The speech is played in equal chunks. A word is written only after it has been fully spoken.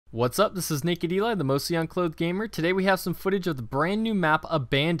What's up? This is Nak3d Eli, the mostly unclothed gamer. Today we have some footage of the brand new map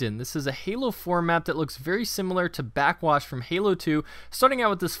Abandon. This is a Halo 4 map that looks very similar to Backwash from Halo 2. Starting out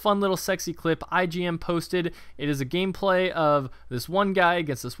with this fun little sexy clip IGN posted. It is a gameplay of this one guy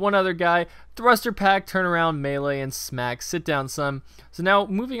against this one other guy. Thruster pack, turn around, melee, and smack. Sit down, son. So now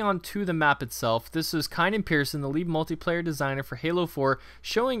moving on to the map itself. This is Kynan Pearson, the lead multiplayer designer for Halo 4,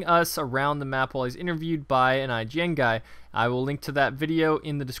 showing us around the map while he's interviewed by an IGN guy. I will link to that video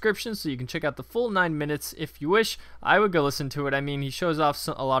in the description so you can check out the full 9 minutes if you wish. I would go listen to it. I mean, he shows off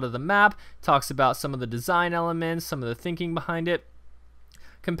a lot of the map, talks about some of the design elements, some of the thinking behind it.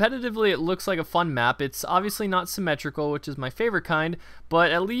 Competitively, it looks like a fun map. It's obviously not symmetrical, which is my favorite kind,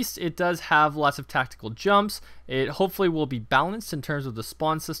 but at least it does have lots of tactical jumps. It hopefully will be balanced in terms of the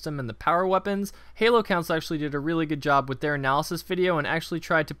spawn system and the power weapons. Halo Council actually did a really good job with their analysis video and actually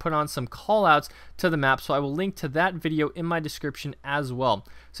tried to put on some callouts to the map, so I will link to that video in my description as well.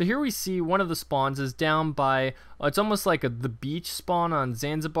 So here we see one of the spawns is down by, it's almost like the beach spawn on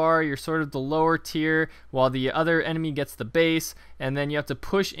Zanzibar. You're sort of the lower tier while the other enemy gets the base, and then you have to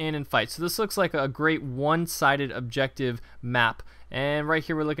push in and fight. So this looks like a great one-sided objective map. And right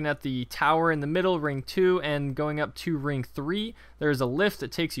here we're looking at the tower in the middle, ring 2, and going up to ring 3. There's a lift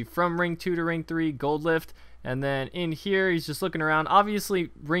that takes you from ring 2 to ring 3, gold lift. And then in here, he's just looking around. Obviously,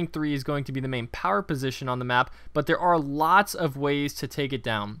 ring 3 is going to be the main power position on the map, but there are lots of ways to take it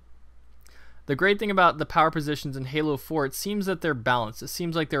down. The great thing about the power positions in Halo 4, it seems that they're balanced. It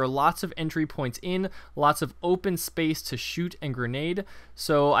seems like there are lots of entry points in, lots of open space to shoot and grenade.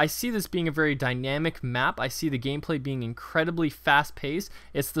 So I see this being a very dynamic map. I see the gameplay being incredibly fast-paced.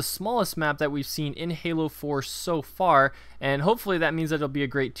 It's the smallest map that we've seen in Halo 4 so far, and hopefully that means that it'll be a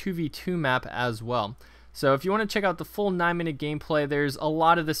great 2v2 map as well. So if you want to check out the full 9-minute gameplay, there's a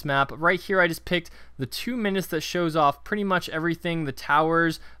lot of this map. Right here I just picked the 2 minutes that shows off pretty much everything, the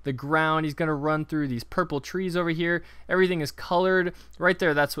towers, the ground. He's going to run through these purple trees over here. Everything is colored. Right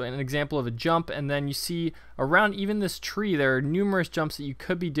there, that's an example of a jump. And then you see around even this tree, there are numerous jumps that you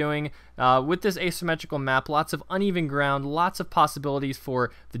could be doing. With this asymmetrical map, lots of uneven ground, lots of possibilities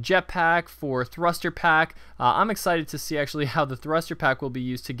for the jetpack, for thruster pack. I'm excited to see actually how the thruster pack will be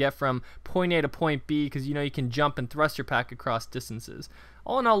used to get from point A to point B, because you know you can jump and thruster pack across distances.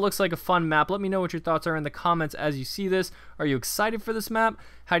 All in all, looks like a fun map. Let me know what your thoughts are in the comments as you see this. Are you excited for this map?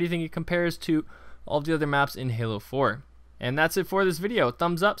 How do you think it compares to all of the other maps in Halo 4? And that's it for this video.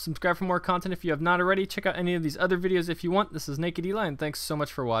 Thumbs up, subscribe for more content if you have not already. Check out any of these other videos if you want. This is Nak3d Eli, and thanks so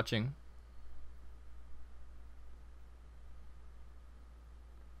much for watching.